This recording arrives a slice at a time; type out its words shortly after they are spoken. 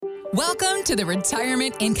Welcome to the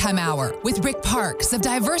Retirement Income Hour with Rick Parks of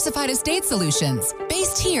Diversified Estate Solutions,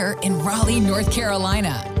 based here in Raleigh, North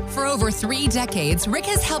Carolina. For over 3 decades, Rick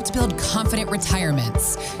has helped build confident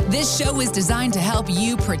retirements. This show is designed to help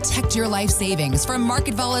you protect your life savings from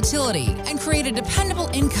market volatility and create a dependable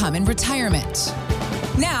income in retirement.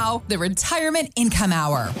 Now, the Retirement Income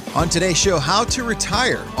Hour. On today's show, how to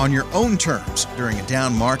retire on your own terms during a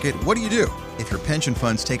down market. What do you do if your pension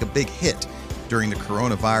funds take a big hit during the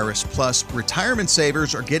coronavirus? Plus, retirement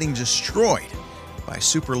savers are getting destroyed by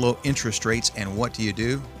super low interest rates. And what do you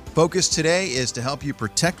do? Focus today is to help you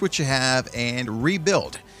protect what you have and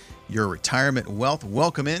rebuild your retirement wealth.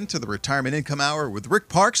 Welcome into the Retirement Income Hour with Rick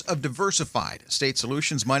Parks of Diversified Estate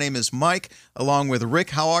Solutions. My name is Mike, along with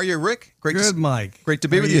Rick. How are you, Rick? Good, Mike. Great to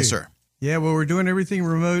be with you, sir. Yeah, well, we're doing everything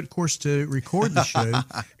remote, of course, to record the show.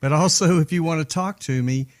 But also, if you want to talk to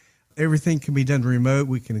me, everything can be done remote.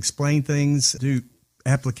 We can explain things, do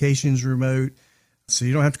applications remote, so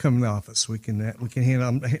you don't have to come in the office. We can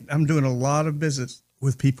handle. I'm doing a lot of visits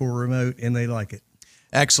with people remote, and they like it.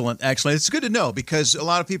 Excellent. It's good to know, because a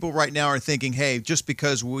lot of people right now are thinking, hey, just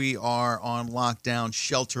because we are on lockdown,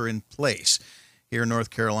 shelter in place here in North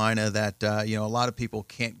Carolina, that a lot of people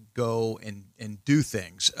can't go and do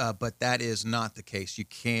things, but that is not the case. You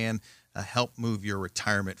can help move your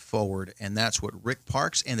retirement forward, and that's what Rick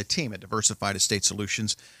Parks and the team at Diversified Estate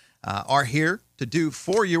Solutions are here to do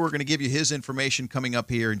for you. We're going to give you his information coming up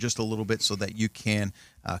here in just a little bit so that you can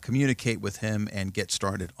communicate with him and get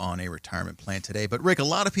started on a retirement plan today. But Rick, a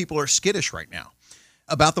lot of people are skittish right now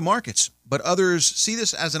about the markets, but others see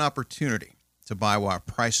this as an opportunity to buy while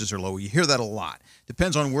prices are low. You hear that a lot.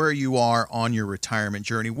 Depends on where you are on your retirement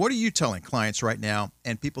journey. What are you telling clients right now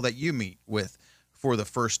and people that you meet with for the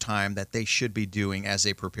first time that they should be doing as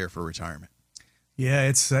they prepare for retirement? Yeah,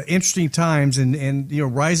 it's interesting times, and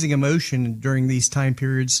rising emotion during these time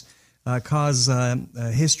periods cause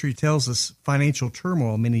history tells us financial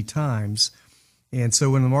turmoil many times. And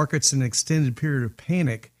so when the market's in an extended period of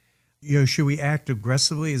panic, should we act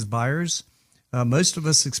aggressively as buyers? Most of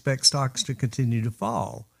us expect stocks to continue to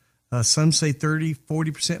fall. Some say 30,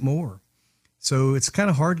 40% more. So it's kind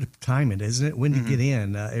of hard to time it, isn't it, when to get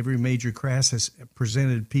in? Every major crash has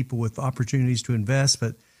presented people with opportunities to invest,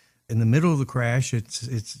 but in the middle of the crash,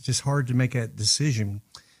 it's just hard to make that decision.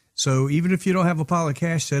 So even if you don't have a pile of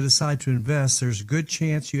cash set aside to invest, there's a good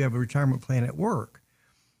chance you have a retirement plan at work.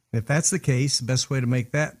 If that's the case, the best way to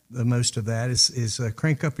make that the most of that is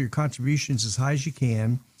crank up your contributions as high as you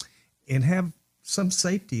can and have some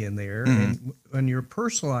safety in there. And on your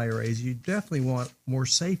personal IRAs, you definitely want more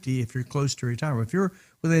safety if you're close to retirement. If you're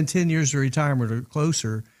within 10 years of retirement or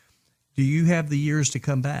closer, do you have the years to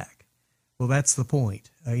come back? Well, that's the point.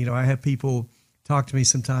 I have people talk to me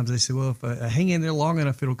sometimes. They say, well, if I hang in there long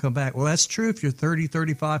enough, it'll come back. Well, that's true if you're 30,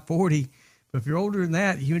 35, 40. But if you're older than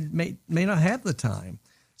that, you may not have the time.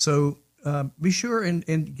 So be sure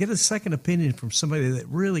and get a second opinion from somebody that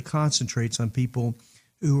really concentrates on people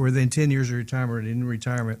who are within 10 years of retirement and in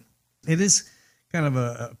retirement. It is kind of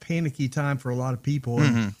a panicky time for a lot of people.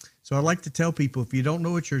 And so I like to tell people, if you don't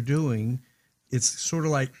know what you're doing, it's sort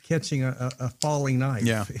of like catching a falling knife.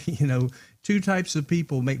 Yeah. 2 types of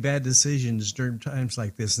people make bad decisions during times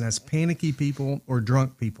like this, and that's panicky people or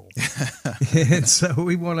drunk people. And so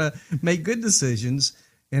we want to make good decisions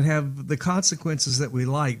and have the consequences that we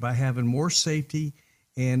like by having more safety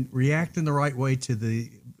and reacting the right way to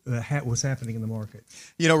the what's happening in the market.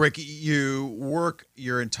 Rick, you work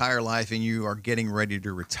your entire life and you are getting ready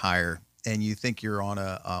to retire, and you think you're on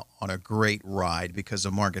a great ride because the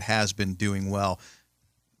market has been doing well,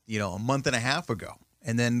 a month and a half ago.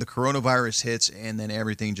 And then the coronavirus hits, and then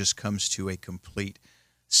everything just comes to a complete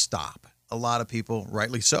stop. A lot of people,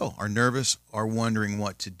 rightly so, are nervous, are wondering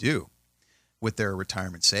what to do with their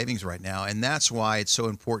retirement savings right now. And that's why it's so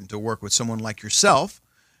important to work with someone like yourself,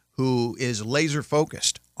 who is laser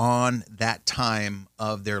focused on that time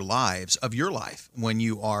of their lives, of your life, when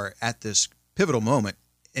you are at this pivotal moment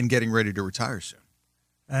and getting ready to retire soon.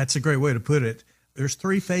 That's a great way to put it. There's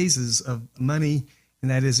 3 phases of money, and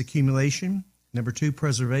that is accumulation, number 2,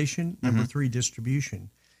 preservation, number 3, distribution.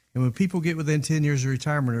 And when people get within 10 years of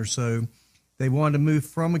retirement or so, they want to move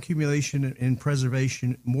from accumulation and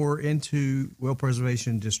preservation more into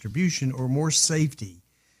preservation and distribution, or more safety,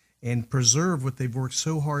 and preserve what they've worked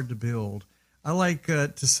so hard to build. I like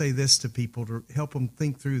to say this to people to help them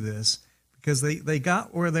think through this, because they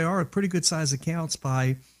got where they are with pretty good size accounts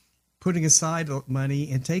by putting aside money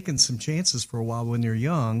and taking some chances for a while when they're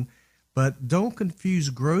young. But don't confuse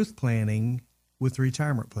growth planning with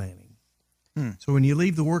retirement planning. So when you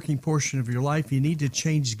leave the working portion of your life, you need to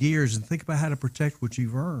change gears and think about how to protect what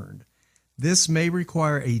you've earned. this may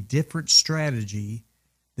require a different strategy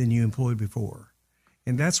than you employed before.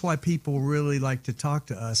 And that's why people really like to talk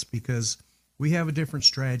to us, because we have a different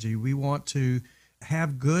strategy. We want to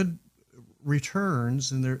have good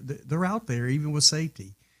returns, and they're out there even with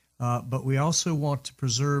safety. But we also want to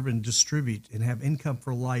preserve and distribute and have income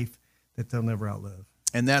for life that they'll never outlive.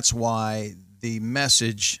 And that's why the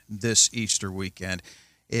message this Easter weekend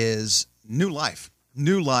is new life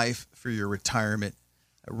for your retirement,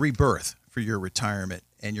 rebirth for your retirement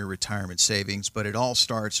and your retirement savings. But it all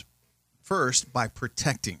starts first by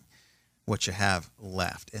protecting what you have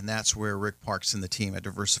left. And that's where Rick Parks and the team at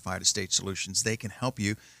Diversified Estate Solutions, they can help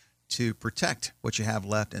you to protect what you have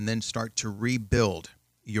left and then start to rebuild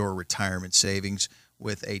your retirement savings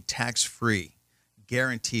with a tax-free,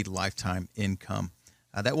 guaranteed lifetime income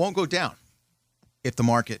that won't go down if the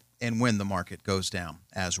market and when the market goes down,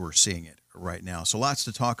 as we're seeing it right now. So lots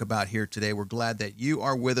to talk about here today. We're glad that you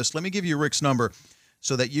are with us. Let me give you Rick's number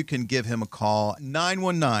so that you can give him a call,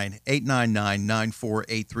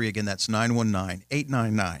 919-899-9483. Again, that's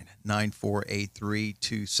 919-899-9483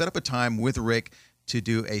 to set up a time with Rick to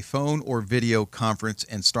do a phone or video conference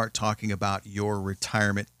and start talking about your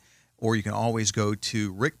retirement. Or you can always go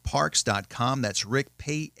to rickparks.com. That's Rick,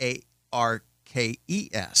 P-A-R-K-E-S.com,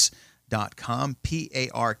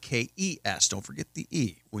 P-A-R-K-E-S. Don't forget the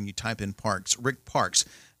E when you type in Parks,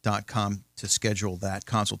 rickparks.com to schedule that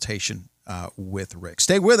consultation with Rick.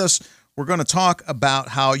 Stay with us. We're going to talk about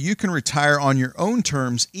how you can retire on your own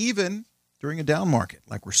terms, even during a down market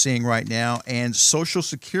like we're seeing right now, and Social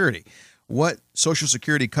Security. What Social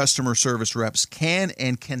Security customer service reps can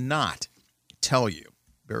and cannot tell you.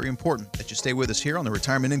 Very important that you stay with us here on the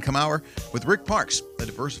Retirement Income Hour with Rick Parks, the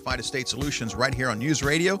Diversified Estate Solutions, right here on News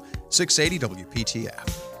Radio 680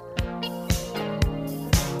 WPTF.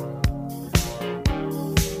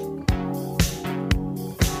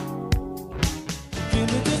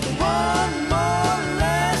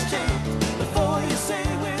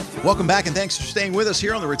 Welcome back, and thanks for staying with us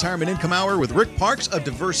here on the Retirement Income Hour with Rick Parks of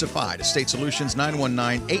Diversified Estate Solutions,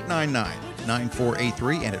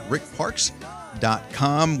 919-899-9483 and at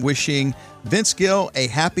rickparks.com. Wishing Vince Gill a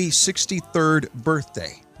happy 63rd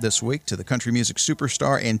birthday this week to the country music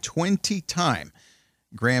superstar and 20-time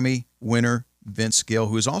Grammy winner Vince Gill,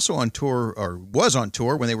 who is also on tour, or was on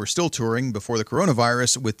tour when they were still touring before the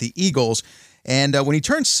coronavirus with the Eagles. And when he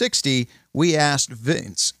turned 60, we asked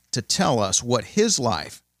Vince to tell us what his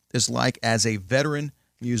life is like as a veteran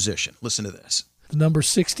musician. Listen to this. The number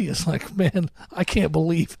 60 is like, man, I can't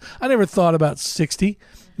believe. I never thought about 60.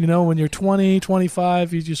 You know, when you're 20,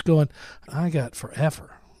 25, you're just going, I got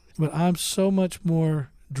forever. But I'm so much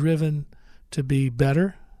more driven to be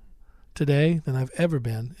better today than I've ever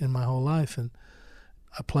been in my whole life. And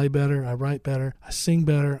I play better, I write better, I sing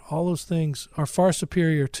better. All those things are far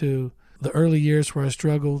superior to the early years where I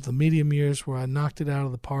struggled, the medium years where I knocked it out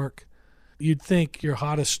of the park. You'd think your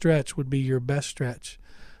hottest stretch would be your best stretch.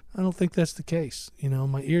 I don't think that's the case. You know,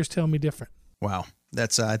 my ears tell me different. Wow.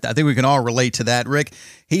 That's I think we can all relate to that. Rick,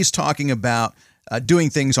 he's talking about doing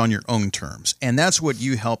things on your own terms. And that's what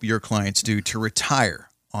you help your clients do, to retire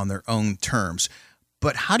on their own terms.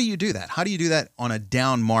 But how do you do that? How do you do that on a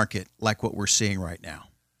down market like what we're seeing right now?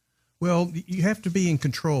 Well, you have to be in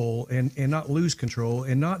control and not lose control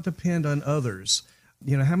and not depend on others.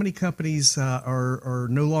 You know, how many companies are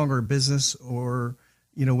no longer in business or,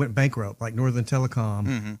 you know, went bankrupt, like Northern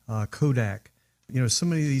Telecom, Kodak. You know, so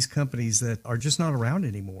many of these companies that are just not around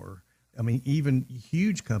anymore. I mean, even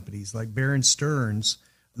huge companies like Bear Stearns,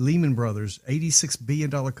 Lehman Brothers, $86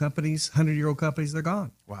 billion companies, 100-year-old companies, they're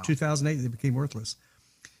gone. Wow. 2008, they became worthless.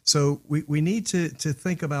 So we need to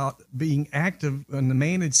think about being active on the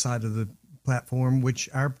managed side of the platform, which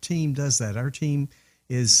our team does that. Our team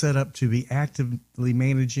is set up to be actively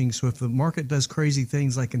managing. So if the market does crazy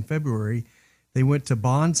things like in February, they went to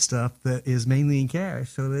bond stuff that is mainly in cash.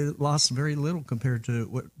 So they lost very little compared to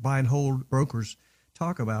what buy and hold brokers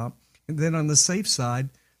talk about. And then on the safe side,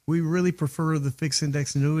 we really prefer the fixed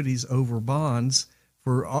index annuities over bonds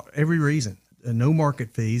for every reason. No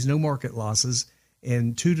market fees, no market losses,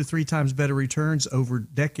 and 2 to 3 times better returns over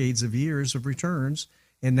decades of years of returns.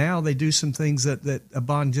 And now they do some things that a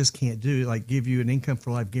bond just can't do, like give you an income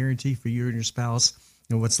for life guarantee for you and your spouse.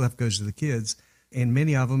 You know, what's left goes to the kids. And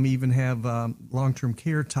many of them even have long-term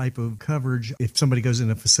care type of coverage. If somebody goes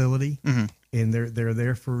in a facility and they're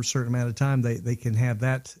there for a certain amount of time, they can have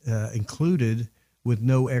that included with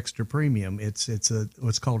no extra premium. It's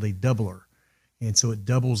what's called a doubler. And so it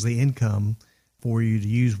doubles the income for you to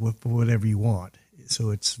use for whatever you want.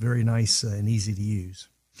 So it's very nice and easy to use.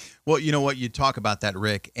 Well, you know what, you talk about that,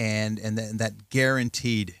 Rick, and that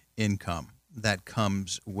guaranteed income that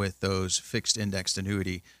comes with those fixed indexed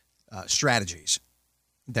annuity strategies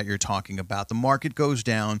that you're talking about. The market goes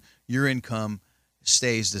down, your income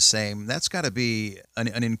stays the same. That's got to be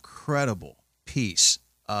an incredible piece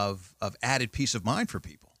of added peace of mind for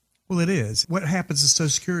people. Well, it is. What happens to Social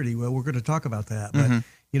Security? Well, we're going to talk about that. But,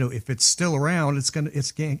 if it's still around, it's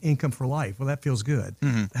income for life. Well, that feels good.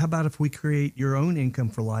 How about if we create your own income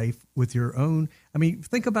for life with your own? I mean,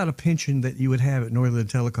 think about a pension that you would have at Northern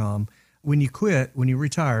Telecom. When you quit, when you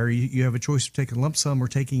retire, you have a choice of taking a lump sum or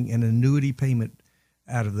taking an annuity payment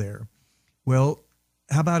out of there. Well,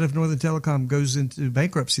 how about if Northern Telecom goes into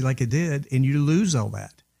bankruptcy like it did and you lose all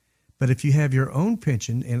that? But if you have your own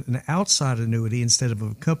pension and an outside annuity instead of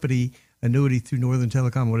a company annuity through Northern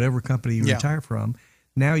Telecom, whatever company you retire from,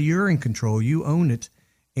 now you're in control. You own it.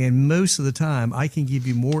 And most of the time, I can give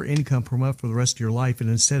you more income per month for the rest of your life. And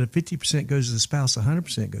instead of 50% goes to the spouse,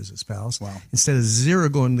 100% goes to the spouse. Wow. Instead of zero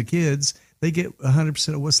going to the kids, they get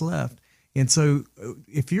 100% of what's left. And so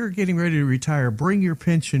if you're getting ready to retire, bring your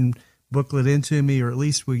pension booklet into me, or at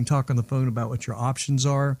least we can talk on the phone about what your options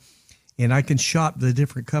are. And I can shop the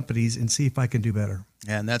different companies and see if I can do better.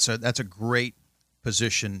 And that's a great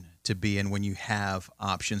position to be in when you have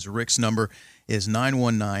options. Rick's number is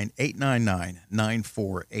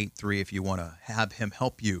 919-899-9483 if you want to have him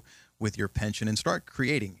help you with your pension and start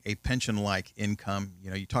creating a pension-like income.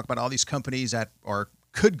 You talk about all these companies that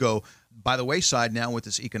could go by the wayside now with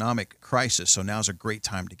this economic crisis. So now's a great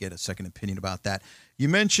time to get a second opinion about that. You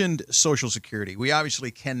mentioned Social Security. We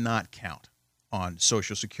obviously cannot count on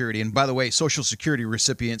Social Security. And by the way, Social Security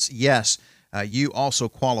recipients, yes, you also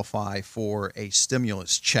qualify for a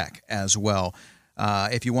stimulus check as well.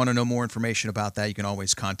 If you want to know more information about that, you can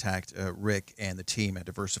always contact Rick and the team at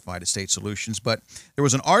Diversified Estate Solutions. But there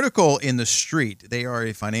was an article in The Street. They are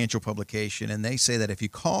a financial publication, and they say that if you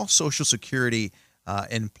call Social Security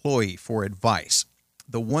employee for advice,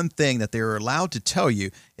 the one thing that they're allowed to tell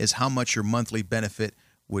you is how much your monthly benefit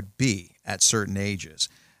would be at certain ages.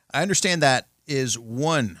 I understand that is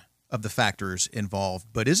one of the factors involved,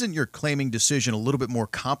 but isn't your claiming decision a little bit more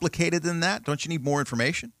complicated than that? Don't you need more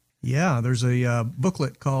information? Yeah, there's a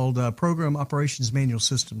booklet called Program Operations Manual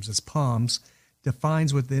Systems. It's POMS.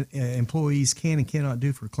 Defines what the employees can and cannot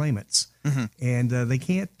do for claimants. And they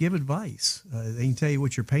can't give advice. They can tell you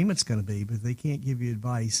what your payment's going to be, but they can't give you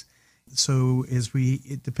advice. So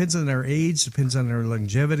it depends on our age, depends on our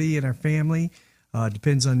longevity in our family,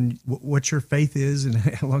 depends on what your faith is and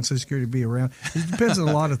how long Social Security will be around. It depends on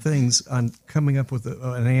a lot of things on coming up with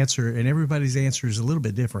an answer, and everybody's answer is a little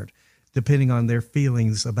bit different depending on their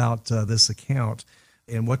feelings about this account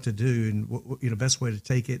and what to do and best way to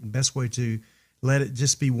take it and best way to let it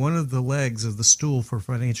just be one of the legs of the stool for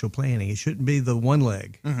financial planning. It shouldn't be the one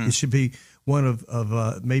leg. It should be one of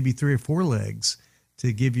maybe 3 or 4 legs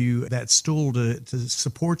to give you that stool to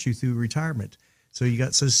support you through retirement. So you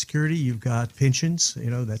got Social Security, you've got pensions,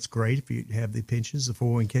 that's great if you have the pensions, the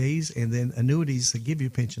 401ks, and then annuities that give you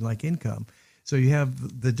a pension-like income. So you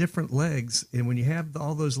have the different legs, and when you have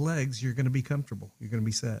all those legs, you're going to be comfortable. You're going to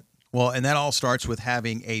be set. Well, and that all starts with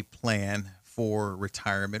having a plan for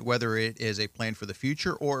retirement, whether it is a plan for the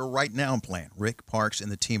future or a right now plan. Rick Parks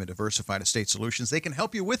and the team at Diversified Estate Solutions, they can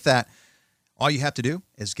help you with that. All you have to do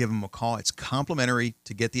is give them a call. It's complimentary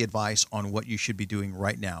to get the advice on what you should be doing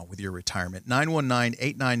right now with your retirement.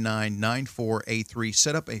 919-899-9483.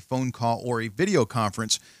 Set up a phone call or a video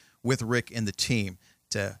conference with Rick and the team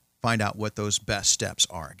to find out what those best steps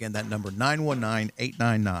are. Again, that number,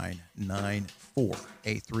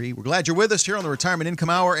 919-899-9483. We're glad you're with us here on the Retirement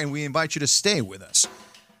Income Hour, and we invite you to stay with us.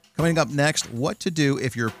 Coming up next, what to do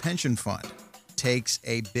if your pension fund takes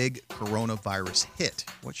a big coronavirus hit.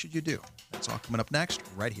 What should you do? That's all coming up next,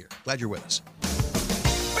 right here. Glad you're with us.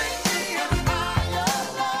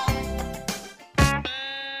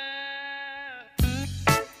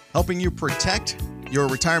 Helping you protect your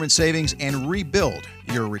retirement savings and rebuild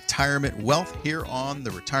your retirement wealth here on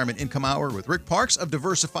the Retirement Income Hour with Rick Parks of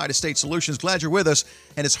Diversified Estate Solutions. Glad you're with us.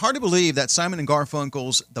 And it's hard to believe that Simon &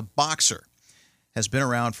 Garfunkel's The Boxer has been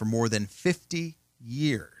around for more than 50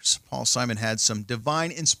 years. Paul Simon had some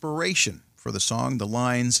divine inspiration for the song. The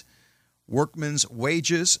lines, "Workman's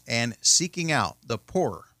wages" and "seeking out the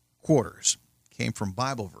poorer quarters" came from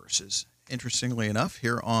Bible verses. Interestingly enough,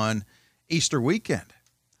 here on Easter weekend.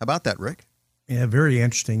 How about that, Rick? Yeah, very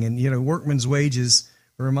interesting. And, workman's wages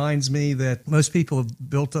reminds me that most people have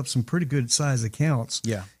built up some pretty good size accounts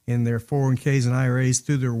in their 401ks and IRAs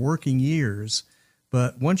through their working years.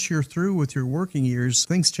 But once you're through with your working years,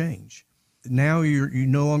 things change. Now you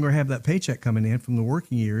no longer have that paycheck coming in from the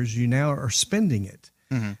working years. You now are spending it.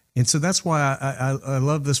 And so that's why I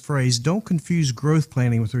love this phrase, don't confuse growth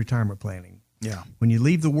planning with retirement planning. Yeah. When you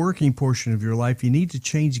leave the working portion of your life, you need to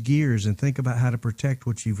change gears and think about how to protect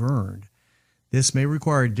what you've earned. This may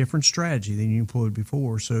require a different strategy than you employed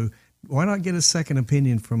before. So why not get a second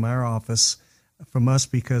opinion from our office, from us,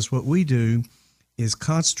 because what we do is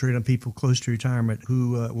concentrate on people close to retirement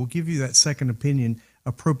who will give you that second opinion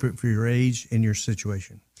appropriate for your age and your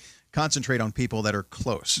situation. Concentrate on people that are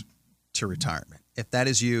close to retirement. If that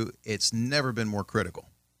is you, it's never been more critical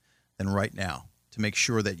than right now to make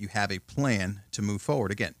sure that you have a plan to move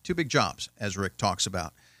forward. Again, two big jobs, as Rick talks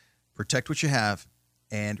about. Protect what you have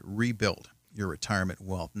and rebuild your retirement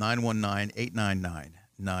wealth.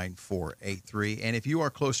 919-899-9483. And if you are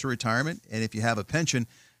close to retirement and if you have a pension,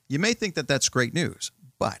 you may think that that's great news,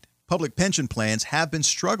 but public pension plans have been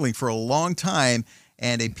struggling for a long time,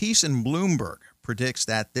 and a piece in Bloomberg predicts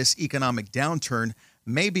that this economic downturn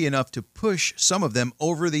may be enough to push some of them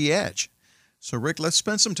over the edge. So, Rick, let's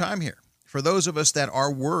spend some time here. For those of us that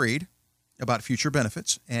are worried about future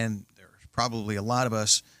benefits, and there's probably a lot of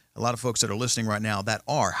folks that are listening right now that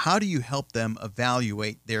are, how do you help them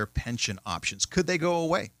evaluate their pension options? Could they go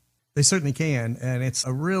away? They certainly can, and it's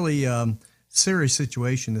a really serious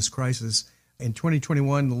situation, this crisis. In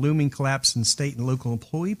 2021, the looming collapse in state and local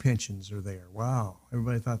employee pensions are there. Wow,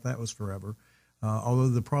 everybody thought that was forever. Although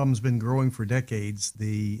the problem's been growing for decades,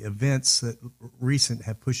 the events that recent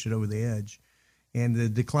have pushed it over the edge. And the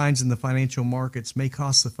declines in the financial markets may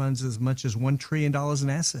cost the funds as much as $1 trillion in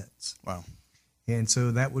assets. Wow. And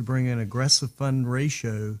so that would bring an aggressive fund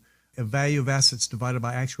ratio, a value of assets divided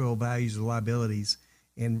by actual values of liabilities,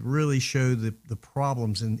 and really show the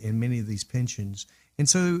problems in many of these pensions. And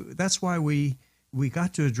so that's why we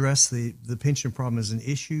got to address the pension problem as an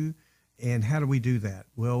issue. And how do we do that?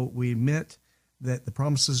 Well, we admit that the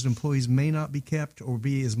promises to employees may not be kept or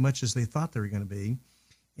be as much as they thought they were going to be.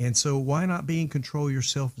 And so why not be in control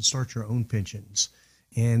yourself and start your own pensions?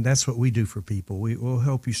 And that's what we do for people. We'll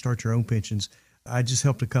help you start your own pensions. I just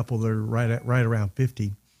helped a couple that are right around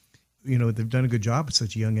 50. You know, they've done a good job at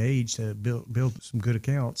such a young age to build some good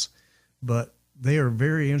accounts, but they are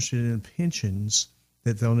very interested in pensions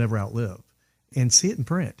that they'll never outlive, and see it in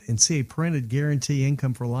print, and see a printed guarantee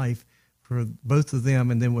income for life for both of them,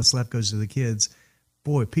 and then what's left goes to the kids.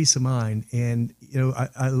 Boy, peace of mind. And, you know,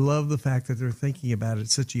 I love the fact that they're thinking about it at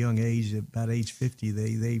such a young age. About age 50,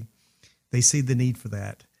 they see the need for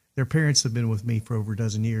that. Their parents have been with me for over a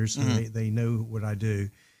dozen years, so they know what I do.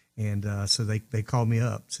 And so they called me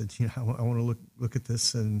up, said, you know, I want to look at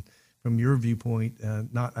this and from your viewpoint,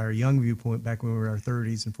 not our young viewpoint back when we were in our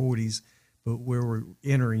 30s and 40s, but where we're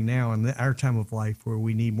entering now in our time of life where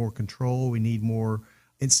we need more control, we need more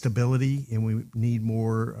instability, and we need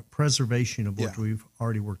more preservation of what we've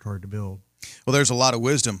already worked hard to build. Well, there's a lot of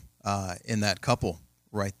wisdom in that couple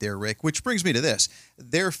right there, Rick, which brings me to this.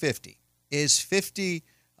 They're 50. Is 50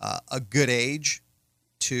 a good age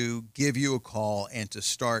to give you a call and to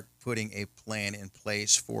start putting a plan in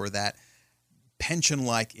place for that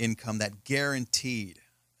pension-like income, that guaranteed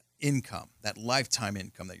income, that lifetime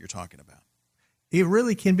income that you're talking about? It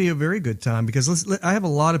really can be a very good time because I have a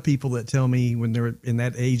lot of people that tell me when they're in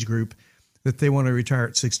that age group that they want to retire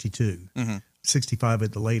at 62, 65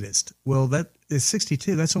 at the latest. Well, that is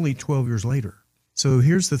 62. That's only 12 years later. So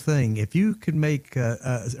here's the thing. If you could make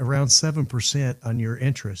around 7% on your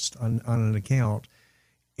interest on an account,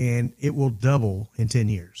 and it will double in 10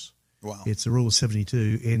 years. Wow. It's the rule of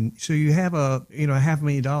 72. And so you have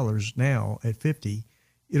 $500,000 now at 50.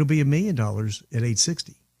 It'll be $1 million at age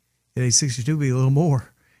 60. At age 62, it'll be a little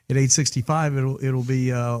more. At age 65, it'll be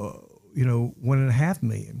 $1.5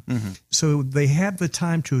 million. So they have the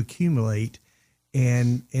time to accumulate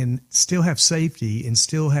and still have safety and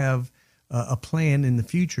still have a plan in the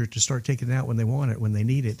future to start taking it out when they want it, when they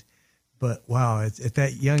need it. But wow, at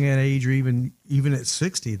that young age, or even at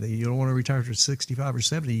 60, you don't want to retire to 65 or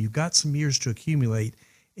 70. You've got some years to accumulate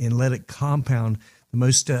and let it compound. The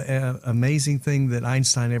most amazing thing that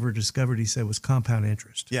Einstein ever discovered, he said, was compound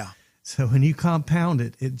interest. Yeah. So when you compound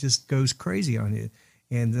it, it just goes crazy on you.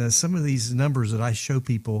 And some of these numbers that I show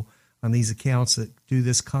people on these accounts that do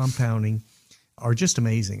this compounding are just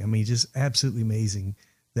amazing. I mean, just absolutely amazing.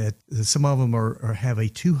 That some of them have a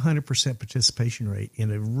 200% participation rate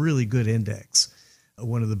in a really good index,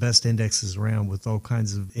 one of the best indexes around with all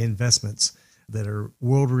kinds of investments that are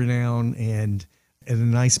world-renowned and a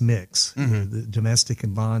nice mix, the domestic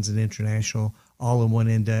and bonds and international, all in one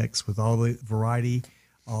index with all the variety,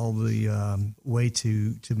 all the way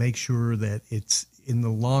to make sure that it's in the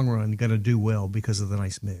long run going to do well because of the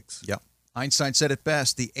nice mix. Yep. Einstein said it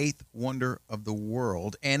best, the eighth wonder of the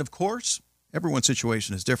world. And of course, everyone's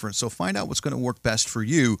situation is different, so find out what's going to work best for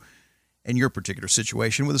you and your particular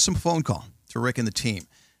situation with a simple phone call to Rick and the team.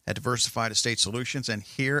 at Diversified Estate Solutions and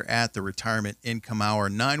here at the Retirement Income Hour,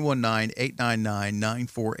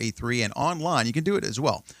 919-899-9483. And online, you can do it as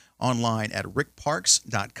well, online at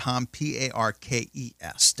rickparkes.com,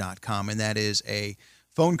 Parkes.com. And that is a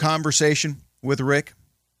phone conversation with Rick.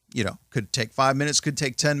 You know, could take 5 minutes, could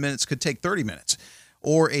take 10 minutes, could take 30 minutes,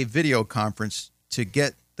 or a video conference to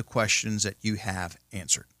get the questions that you have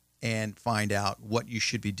answered and find out what you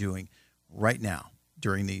should be doing right now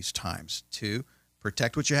during these times to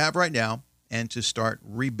protect what you have right now and to start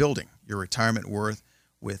rebuilding your retirement worth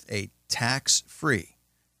with a tax-free,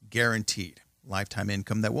 guaranteed lifetime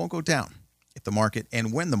income that won't go down if the market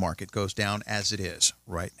and when the market goes down as it is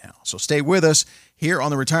right now. So stay with us here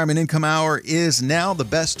on the Retirement Income Hour. Is now the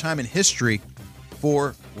best time in history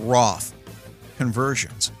for Roth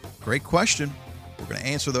conversions? Great question. We're going to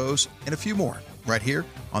answer those and a few more right here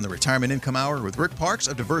on the Retirement Income Hour with Rick Parkes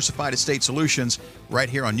of Diversified Estate Solutions, right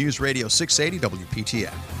here on News Radio 680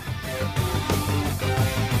 WPTF.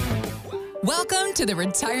 Welcome to the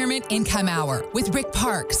Retirement Income Hour with Rick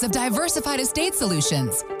Parkes of Diversified Estate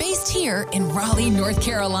Solutions, based here in Raleigh, North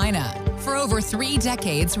Carolina. For over 3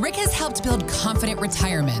 decades, Rick has helped build confident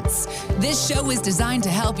retirements. This show is designed to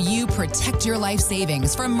help you protect your life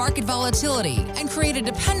savings from market volatility and create a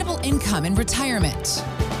dependable income in retirement.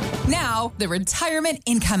 Now, the Retirement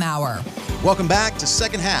Income Hour. Welcome back to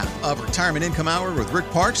second half of Retirement Income Hour with Rick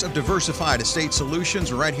Parkes of Diversified Estate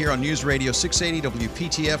Solutions. We're right here on News Radio 680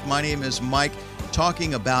 WPTF. My name is Mike,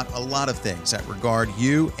 talking about a lot of things that regard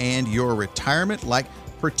you and your retirement, like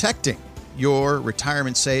protecting your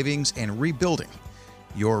retirement savings and rebuilding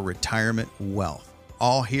your retirement wealth.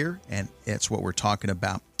 All here, and it's what we're talking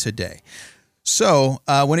about today. So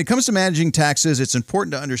when it comes to managing taxes, it's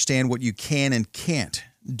important to understand what you can and can't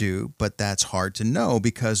do, but that's hard to know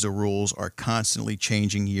because the rules are constantly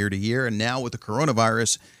changing year to year. And now with the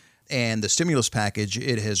coronavirus and the stimulus package,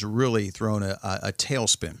 it has really thrown a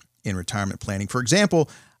tailspin in retirement planning. For example,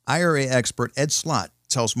 IRA expert Ed Slott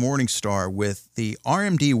tells Morningstar with the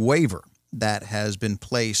RMD waiver that has been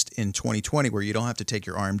placed in 2020, where you don't have to take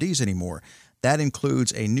your RMDs anymore, that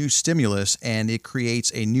includes a new stimulus and it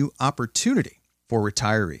creates a new opportunity for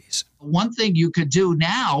retirees. One thing you could do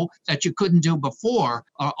now that you couldn't do before,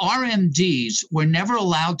 RMDs were never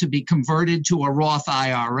allowed to be converted to a Roth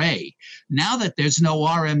IRA. Now that there's no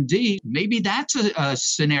RMD, maybe that's a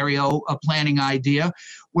scenario, a planning idea,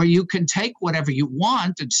 where you can take whatever you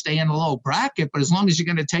want and stay in a low bracket, but as long as you're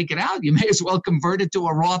going to take it out, you may as well convert it to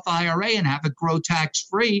a Roth IRA and have it grow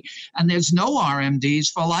tax-free, and there's no RMDs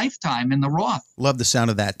for lifetime in the Roth. Love the sound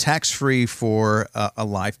of that. Tax-free for a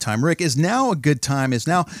lifetime. Rick, is now a good time?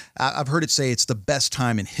 I've heard it say it's the best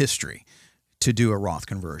time in history to do a Roth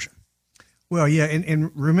conversion. Well, yeah, and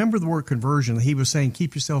remember the word conversion. He was saying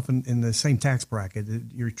keep yourself in the same tax bracket.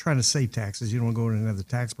 You're trying to save taxes. You don't want to go in another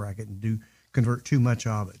tax bracket and convert too much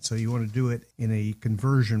of it. So you want to do it in a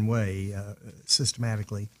conversion way,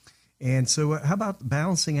 systematically. And so how about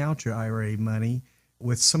balancing out your IRA money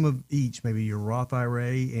with some of each, maybe your Roth IRA,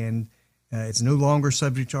 and it's no longer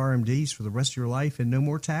subject to RMDs for the rest of your life and no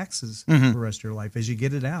more taxes for the rest of your life. As you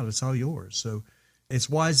get it out, it's all yours. So it's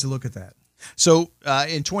wise to look at that. So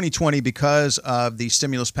in 2020, because of the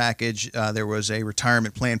stimulus package, there was a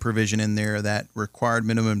retirement plan provision in there that required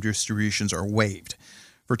minimum distributions are waived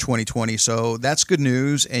for 2020. So that's good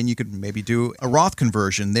news. And you could maybe do a Roth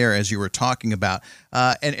conversion there, as you were talking about.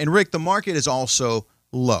 And Rick, the market is also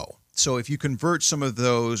low. So if you convert some of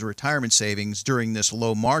those retirement savings during this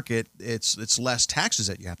low market, it's less taxes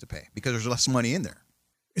that you have to pay because there's less money in there.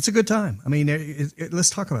 It's a good time. I mean, let's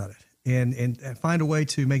talk about it and find a way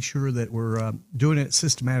to make sure that we're doing it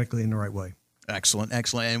systematically in the right way. Excellent.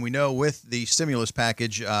 And we know with the stimulus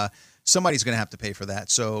package, somebody's going to have to pay for that.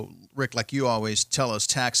 So, Rick, like you always tell us,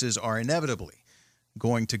 taxes are inevitably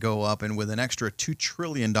going to go up. And with an extra $2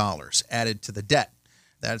 trillion added to the debt,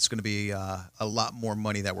 that's going to be a lot more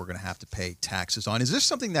money that we're going to have to pay taxes on. Is this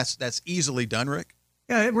something that's easily done, Rick?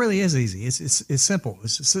 Yeah, it really is easy. It's simple.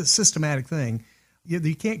 It's a systematic thing.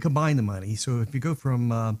 You can't combine the money. So if you go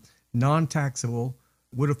from non-taxable,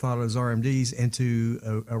 would have thought as RMDs,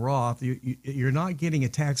 into a Roth, you're not getting a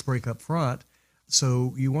tax break up front.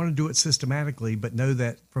 So you want to do it systematically, but know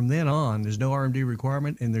that from then on, there's no RMD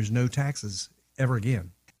requirement and there's no taxes ever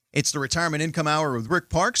again. It's the Retirement Income Hour with Rick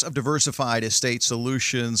Parkes of Diversified Estate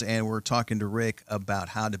Solutions, and we're talking to Rick about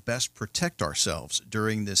how to best protect ourselves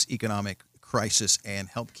during this economic crisis and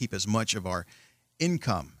help keep as much of our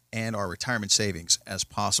income and our retirement savings as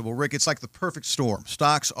possible. Rick, it's like the perfect storm.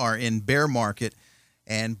 Stocks are in bear market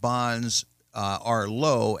and bonds are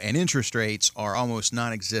low and interest rates are almost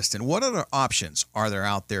non-existent. What other options are there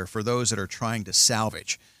out there for those that are trying to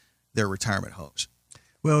salvage their retirement hopes?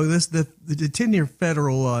 Well, the 10-year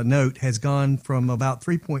federal note has gone from about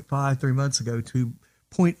 3.5 3 months ago to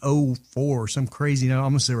 0.04, some crazy,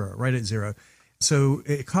 almost zero, right at zero. So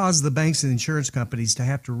it caused the banks and insurance companies to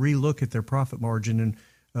have to relook at their profit margin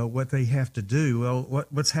and what they have to do. Well,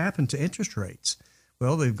 what's happened to interest rates?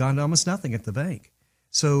 Well, they've gone to almost nothing at the bank.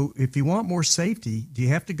 So if you want more safety, do you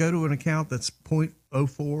have to go to an account that's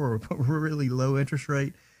 0.04 or really low interest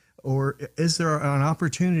rate? Or is there an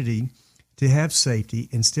opportunity to have safety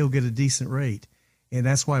and still get a decent rate? And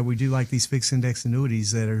that's why we do like these fixed index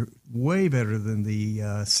annuities that are way better than the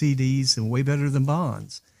CDs and way better than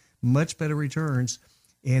bonds, much better returns.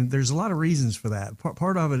 And there's a lot of reasons for that.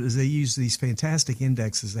 Part of it is they use these fantastic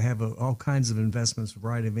indexes. They have all kinds of investments, a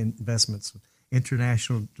variety of investments,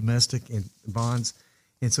 international, domestic, and bonds.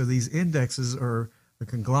 And so these indexes are a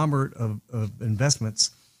conglomerate of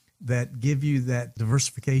investments that give you that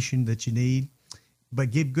diversification that you need,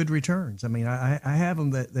 but give good returns. I mean, I have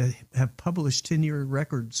them that have published 10-year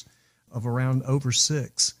records of around over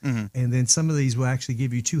 6. Mm-hmm. And then some of these will actually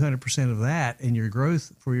give you 200% of that in your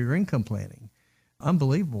growth for your income planning.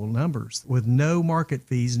 Unbelievable numbers with no market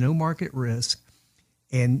fees, no market risk,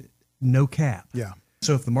 and no cap. Yeah.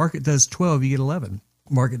 So if the market does 12, you get 11.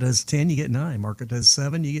 Market does 10, you get 9. Market does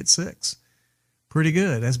 7, you get 6. Pretty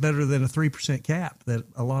good. That's better than a 3% cap that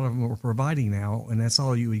a lot of them are providing now, and that's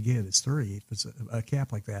all you would get is 3 if it's a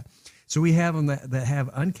cap like that. So we have them that have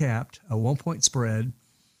uncapped, a 1-point spread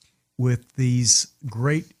with these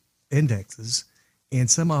great indexes, and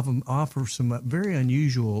some of them offer some very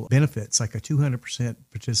unusual benefits, like a 200%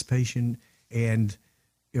 participation, and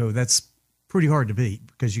that's pretty hard to beat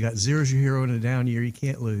because you got zero's your hero in a down year, you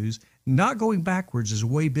can't lose. Not going backwards is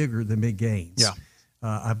way bigger than big gains. Yeah.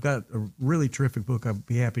 I've got a really terrific book I'd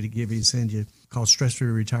be happy to give you and send you called Stress-Free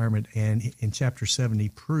Retirement. And in Chapter 7, he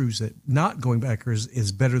proves that not going backwards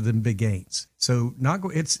is better than big gains. So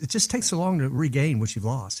it just takes so long to regain what you've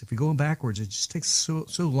lost. If you're going backwards, it just takes so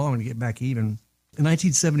long to get back even. In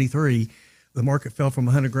 1973, the market fell from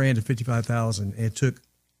 $100,000 to $55,000. It took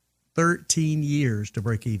 13 years to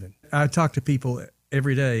break even. I talk to people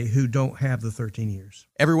every day who don't have the 13 years.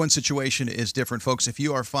 Everyone's situation is different, folks. If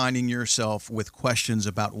you are finding yourself with questions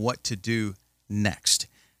about what to do next,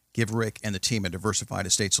 give Rick and the team at Diversified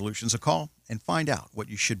Estate Solutions a call and find out what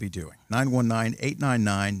you should be doing.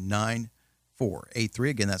 919-899-9483.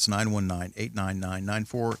 Again, that's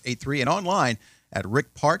 919-899-9483. And online at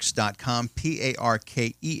rickparkes.com,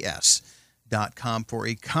 Parkes.com for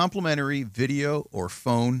a complimentary video or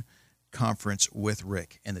phone conference with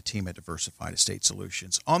Rick and the team at Diversified Estate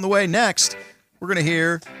Solutions. On the way next, we're going to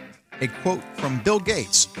hear a quote from Bill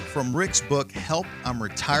Gates from Rick's book, Help, I'm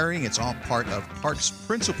Retiring. It's all part of Parks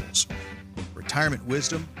Principles. Retirement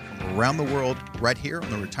wisdom from around the world right here on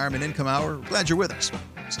the Retirement Income Hour. Glad you're with us.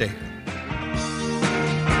 Stay here.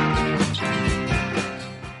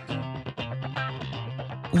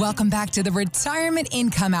 Welcome back to the Retirement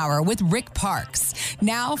Income Hour with Rick Parks.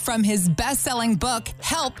 Now, from his best-selling book,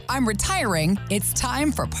 Help, I'm Retiring, it's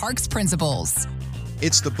time for Parks Principles.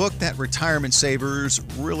 It's the book that retirement savers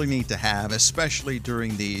really need to have, especially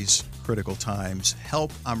during these critical times.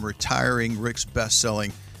 Help, I'm Retiring, Rick's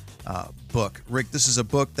best-selling book. Rick, this is a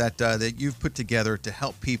book that you've put together to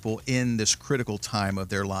help people in this critical time of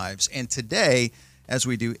their lives. And today, as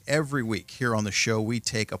we do every week here on the show, we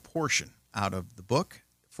take a portion out of the book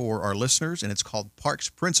for our listeners, and it's called Parks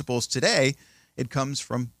Principles. Today, it comes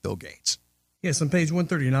from Bill Gates. Yes, on page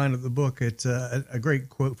 139 of the book, it's a great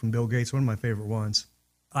quote from Bill Gates, one of my favorite ones.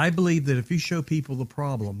 I believe that if you show people the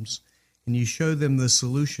problems and you show them the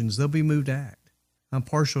solutions, they'll be moved to act. I'm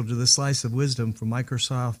partial to this slice of wisdom from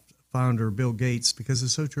Microsoft founder Bill Gates because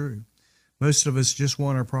it's so true. Most of us just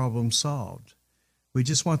want our problems solved. We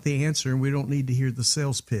just want the answer, and we don't need to hear the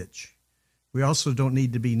sales pitch. We also don't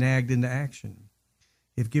need to be nagged into action.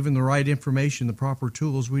 If given the right information, the proper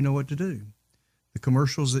tools, we know what to do. The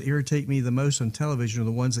commercials that irritate me the most on television are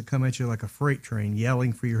the ones that come at you like a freight train,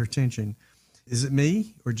 yelling for your attention. Is it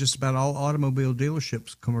me, or just about all automobile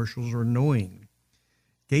dealerships commercials are annoying?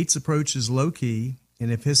 Gates' approach is low-key,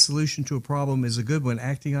 and if his solution to a problem is a good one,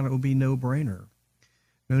 acting on it will be no-brainer.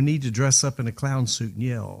 No need to dress up in a clown suit and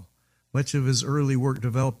yell. Much of his early work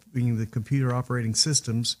developing the computer operating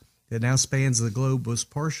systems that now spans the globe was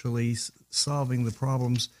partially solving the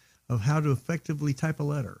problems of how to effectively type a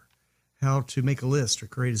letter, how to make a list or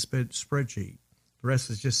create a spreadsheet. The rest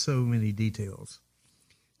is just so many details.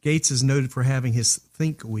 Gates is noted for having his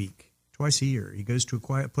Think Week twice a year. He goes to a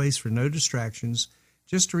quiet place for no distractions,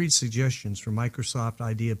 just to read suggestions from Microsoft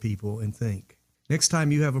idea people and think. Next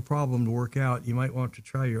time you have a problem to work out, you might want to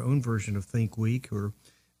try your own version of Think Week, or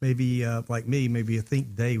maybe, like me, maybe a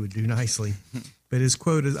Think Day would do nicely. But his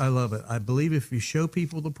quote is, I love it. I believe if you show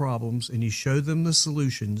people the problems and you show them the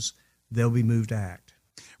solutions, they'll be moved to act.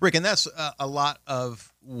 Rick, and that's a lot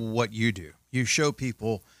of what you do. You show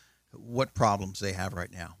people what problems they have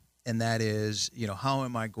right now. And that is, how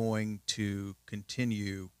am I going to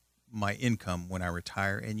continue my income when I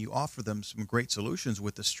retire? And you offer them some great solutions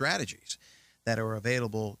with the strategies that are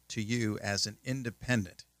available to you as an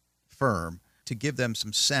independent firm to give them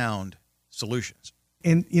some sound solutions.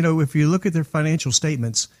 And, if you look at their financial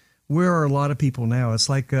statements, where are a lot of people now? It's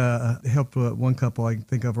like helped one couple I can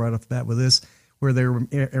think of right off the bat with this, where they were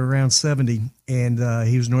around 70, and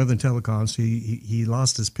he was Northern Telecom, so he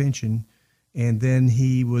lost his pension, and then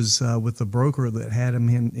he was with the broker that had him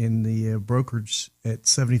in the brokerage at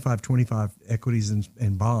 75-25 equities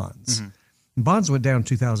and bonds. Mm-hmm. And bonds went down in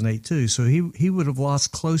 2008 too, so he would have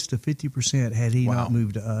lost close to 50% had he not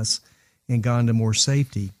moved to us and gone to more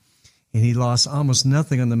safety. And he lost almost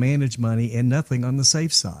nothing on the managed money and nothing on the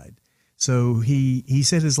safe side. So he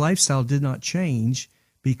said his lifestyle did not change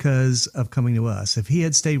because of coming to us. If he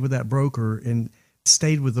had stayed with that broker and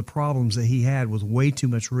stayed with the problems that he had with way too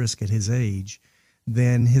much risk at his age,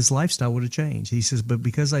 then his lifestyle would have changed. He says, but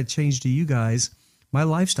because I changed to you guys, my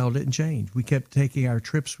lifestyle didn't change. We kept taking our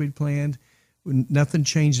trips we'd planned. Nothing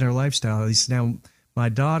changed in our lifestyle. He said, now my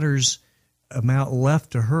daughter's amount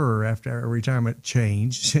left to her after our retirement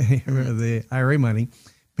changed, the IRA money,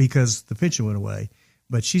 because the pension went away.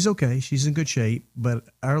 But she's okay. She's in good shape. But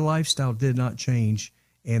our lifestyle did not change,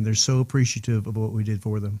 and they're so appreciative of what we did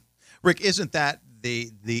for them. Rick, isn't that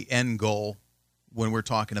the end goal when we're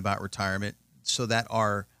talking about retirement, so that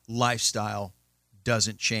our lifestyle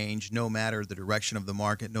doesn't change no matter the direction of the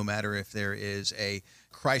market, no matter if there is a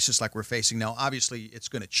crisis like we're facing now? Obviously, it's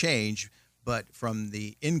going to change, but from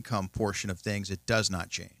the income portion of things, it does not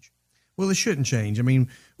change. Well, it shouldn't change. I mean,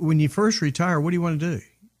 when you first retire, what do you want to do?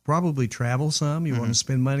 Probably travel some. You want to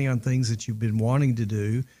spend money on things that you've been wanting to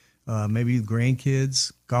do, maybe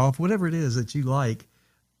grandkids, golf, whatever it is that you like.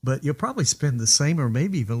 But you'll probably spend the same or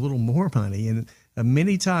maybe even a little more money. And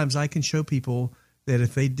many times I can show people that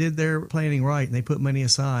if they did their planning right and they put money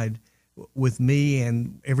aside with me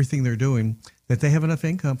and everything they're doing, that they have enough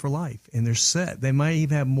income for life and they're set. They might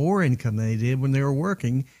even have more income than they did when they were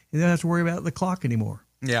working, and they don't have to worry about the clock anymore.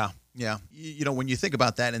 Yeah. When you think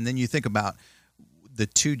about that, and then you think about the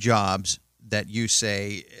two jobs that you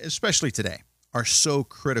say, especially today, are so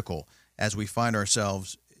critical as we find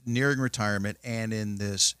ourselves nearing retirement and in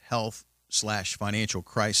this health/financial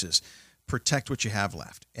crisis. Protect what you have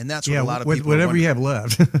left. And that's what a lot of people whatever you have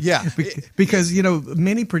left. Yeah. Because,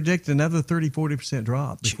 many predict another 30-40%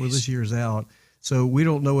 drop before this year's out. So we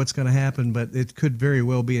don't know what's going to happen, but it could very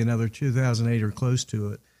well be another 2008 or close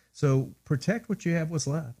to it. So protect what you have, what's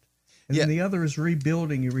left. And then the other is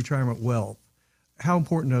rebuilding your retirement wealth. How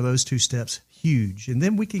important are those two steps? Huge. And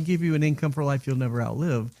then we can give you an income for life you'll never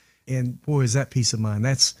outlive. And boy, is that peace of mind.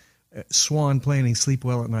 That's SWAN planning, sleep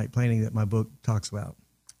well at night planning that my book talks about.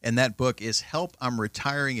 And that book is Help, I'm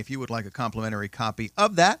Retiring. If you would like a complimentary copy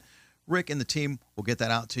of that, Rick and the team will get that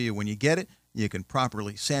out to you. When you get it, you can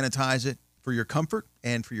properly sanitize it for your comfort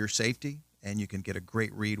and for your safety, and you can get a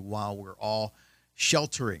great read while we're all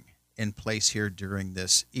sheltering in place here during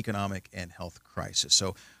this economic and health crisis.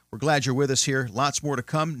 So we're glad you're with us here. Lots more to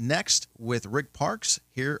come next with Rick Parks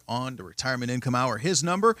here on the Retirement Income Hour. His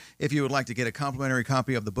number, if you would like to get a complimentary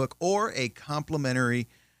copy of the book or a complimentary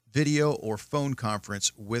video or phone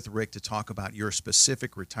conference with Rick to talk about your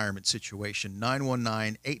specific retirement situation,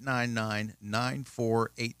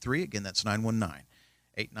 919-899-9483. Again, that's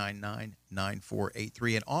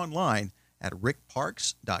 919-899-9483. And online at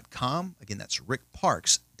rickparks.com. Again, that's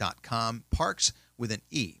rickparks.com. Parks with an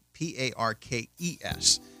E,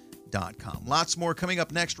 Parkes.com. Lots more coming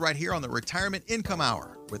up next right here on the Retirement Income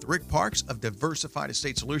Hour with Rick Parks of Diversified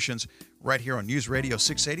Estate Solutions right here on News Radio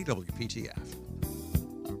 680 WPTF.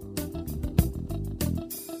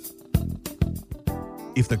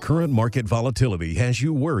 If the current market volatility has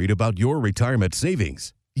you worried about your retirement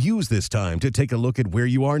savings, use this time to take a look at where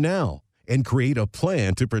you are now and create a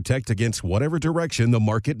plan to protect against whatever direction the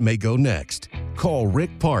market may go next. Call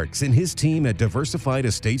Rick Parks and his team at Diversified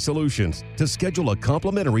Estate Solutions to schedule a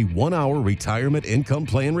complimentary 1-hour retirement income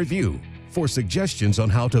plan review. For suggestions on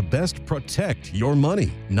how to best protect your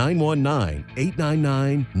money,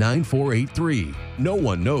 919-899-9483. No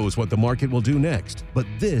one knows what the market will do next, but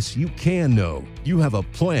this you can know. You have a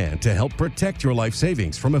plan to help protect your life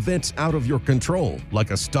savings from events out of your control,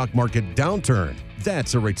 like a stock market downturn.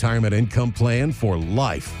 That's a retirement income plan for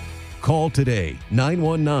life. Call today,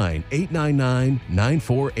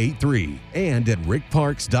 919-899-9483 and at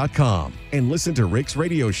rickparks.com. And listen to Rick's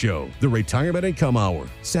radio show, The Retirement Income Hour,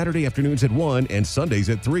 Saturday afternoons at 1 and Sundays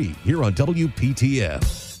at 3 here on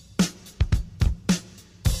WPTF.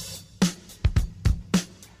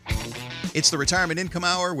 It's the Retirement Income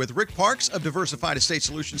Hour with Rick Parks of Diversified Estate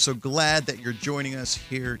Solutions. So glad that you're joining us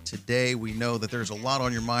here today. We know that there's a lot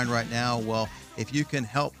on your mind right now. Well, if you can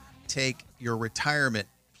help take your retirement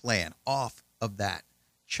plan off of that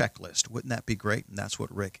checklist, wouldn't that be great? And that's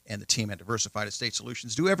what Rick and the team at Diversified Estate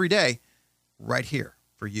Solutions do every day right here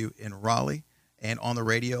for you in Raleigh and on the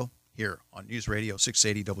radio here on News Radio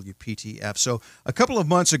 680 WPTF. So a couple of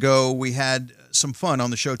months ago, we had some fun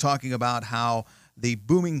on the show talking about how the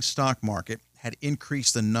booming stock market had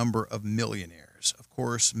increased the number of millionaires. Of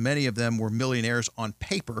course, many of them were millionaires on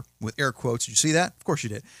paper with air quotes. Did you see that? Of course you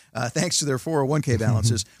did. Thanks to their 401k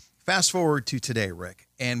balances. Fast forward to today, Rick,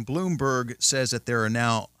 and Bloomberg says that there are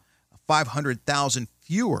now 500,000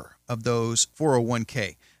 fewer of those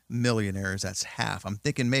 401k millionaires. That's half. I'm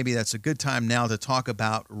thinking maybe that's a good time now to talk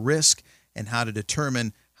about risk and how to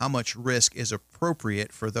determine how much risk is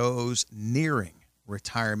appropriate for those nearing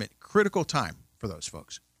retirement. Critical time for those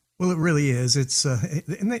folks. Well, it really is. It's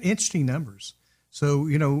and the interesting numbers. So,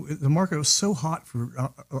 you know, the market was so hot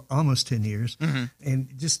for almost 10 years, and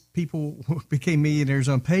just people became millionaires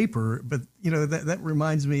on paper. But, you know, that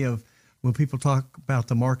reminds me of when people talk about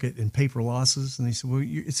the market and paper losses, and they say, well,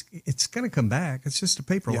 it's going to come back. It's just a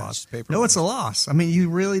paper loss. It's a loss. I mean, you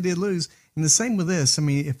really did lose. And the same with this. I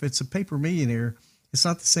mean, if it's a paper millionaire, it's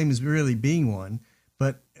not the same as really being one.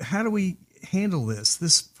 But how do we handle this?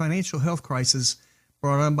 This financial health crisis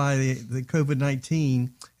brought on by the COVID-19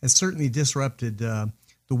 has certainly disrupted the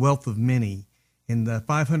wealth of many. And the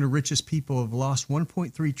 500 richest people have lost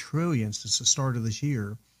 $1.3 trillion since the start of this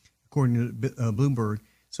year, according to Bloomberg.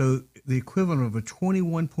 So the equivalent of a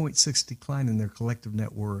 21.6 decline in their collective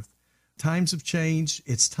net worth. Times have changed.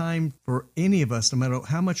 It's time for any of us, no matter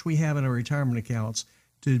how much we have in our retirement accounts,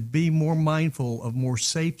 to be more mindful of more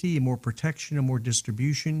safety and more protection and more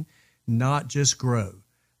distribution, not just grow.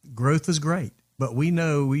 Growth is great, but we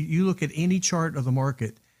know you look at any chart of the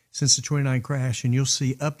market since the 29 crash, and you'll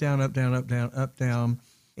see up, down, up, down, up, down, up, down.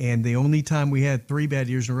 And the only time we had 3 bad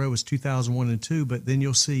years in a row was 2001 and 2. But then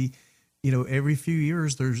you'll see, you know, every few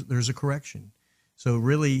years there's a correction. So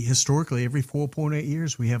really, historically, every 4.8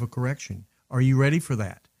 years we have a correction. Are you ready for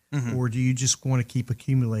that? Or do you just want to keep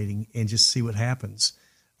accumulating and just see what happens?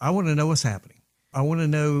 I want to know what's happening. I want to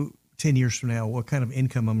know 10 years from now what kind of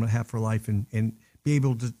income I'm going to have for life, and be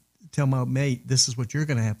able to tell my mate, this is what you're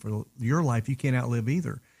going to have for your life. You can't outlive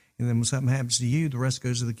either. And then when something happens to you, the rest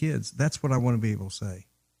goes to the kids. That's what I want to be able to say.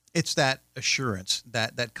 It's that assurance,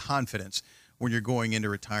 that confidence when you're going into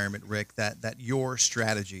retirement, Rick, that your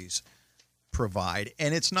strategies provide.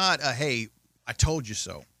 And it's not a, hey, I told you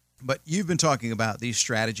so. But you've been talking about these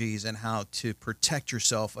strategies and how to protect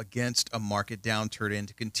yourself against a market downturn and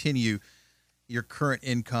to continue your current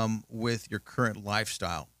income with your current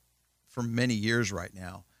lifestyle for many years right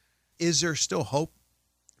now. Is there still hope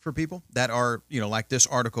for people that are, you know, like this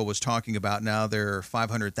article was talking about? Now there are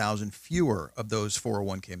 500,000 fewer of those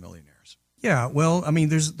 401k millionaires. Yeah, well, I mean,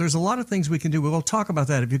 there's a lot of things we can do. We'll talk about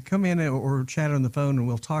that. If you come in or chat on the phone, and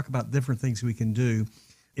we'll talk about different things we can do.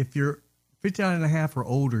 If you're 59 and a half or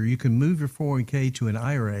older, you can move your 401k to an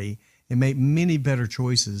IRA and make many better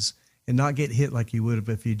choices and not get hit like you would have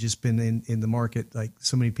if you'd just been in the market like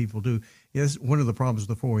so many people do. Yes, one of the problems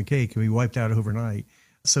with the 401k can be wiped out overnight.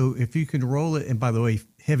 So if you can roll it, and by the way,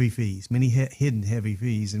 heavy fees, many hidden heavy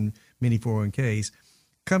fees in many 401ks,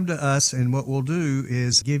 come to us, and what we'll do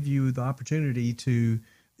is give you the opportunity to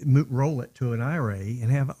roll it to an IRA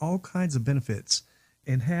and have all kinds of benefits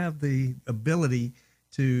and have the ability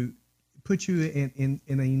to put you in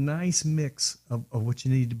a nice mix of what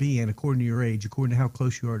you need to be in according to your age, according to how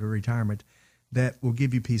close you are to retirement. That will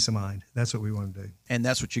give you peace of mind. That's what we want to do. And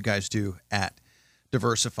that's what you guys do at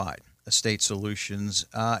Diversified Estate Solutions.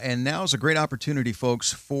 And now is a great opportunity,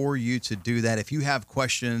 folks, for you to do that. If you have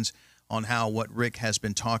questions on how what Rick has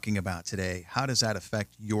been talking about today, how does that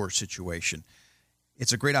affect your situation?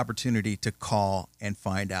 It's a great opportunity to call and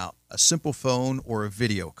find out. A simple phone or a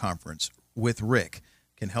video conference with Rick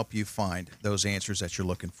can help you find those answers that you're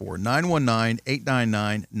looking for.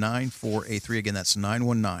 919-899-9483. Again, that's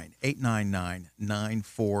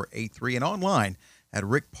 919-899-9483. And online at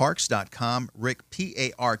rickparks.com, Rick,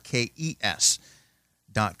 Parkes.com,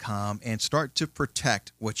 and start to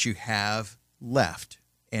protect what you have left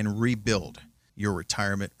and rebuild your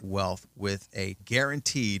retirement wealth with a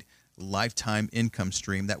guaranteed lifetime income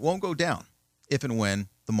stream that won't go down if and when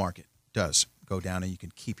the market does go down and you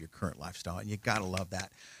can keep your current lifestyle. And you got to love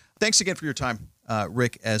that. Thanks again for your time,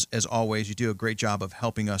 Rick. As always, you do a great job of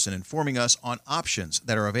helping us and informing us on options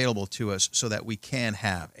that are available to us so that we can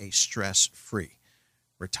have a stress-free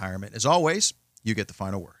retirement. As always, you get the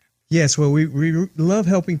final word. Yes, well, we love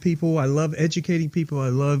helping people. I love educating people. I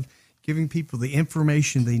love giving people the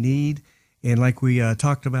information they need. And like we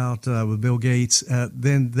talked about with Bill Gates,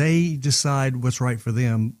 then they decide what's right for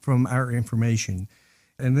them from our information.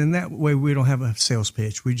 And then that way we don't have a sales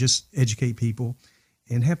pitch. We just educate people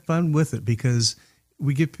and have fun with it because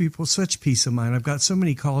we give people such peace of mind. I've got so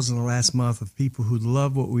many calls in the last month of people who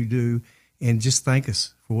love what we do and just thank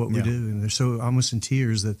us for what we do. And they're so almost in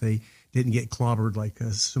tears that they didn't get clobbered like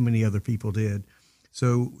so many other people did.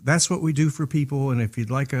 So that's what we do for people. And if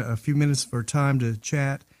you'd like a few minutes for time to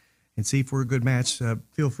chat and see if we're a good match,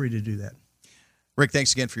 feel free to do that. Rick,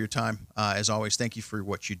 thanks again for your time. As always, thank you for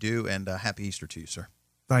what you do, and happy Easter to you, sir.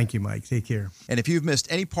 Thank you, Mike. Take care. And if you've missed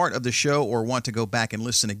any part of the show or want to go back and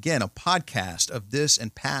listen again, a podcast of this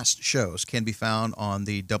and past shows can be found on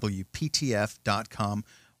the WPTF.com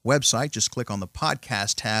website. Just click on the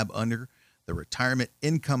podcast tab under the Retirement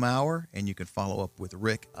Income Hour, and you can follow up with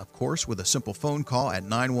Rick, of course, with a simple phone call at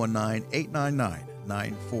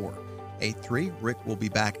 919-899-9483. Rick will be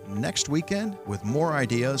back next weekend with more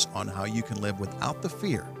ideas on how you can live without the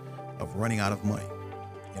fear of running out of money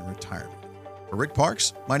in retirement. For Rick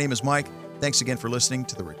Parks, my name is Mike. Thanks again for listening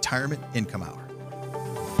to the Retirement Income Hour.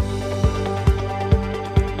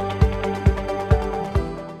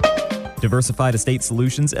 Diversified Estate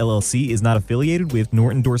Solutions, LLC is not affiliated with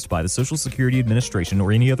nor endorsed by the Social Security Administration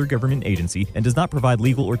or any other government agency and does not provide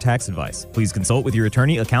legal or tax advice. Please consult with your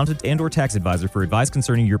attorney, accountant, and or tax advisor for advice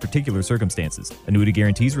concerning your particular circumstances. Annuity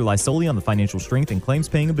guarantees rely solely on the financial strength and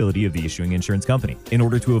claims-paying ability of the issuing insurance company. In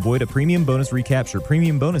order to avoid a premium bonus recapture,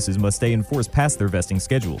 premium bonuses must stay in force past their vesting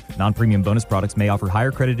schedule. Non-premium bonus products may offer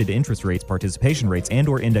higher credited interest rates, participation rates, and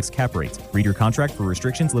or index cap rates. Read your contract for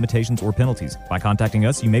restrictions, limitations, or penalties. By contacting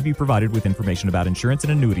us, you may be provided with information about insurance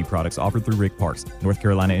and annuity products offered through Rick Parks, North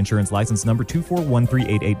Carolina Insurance License Number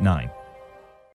 2413889.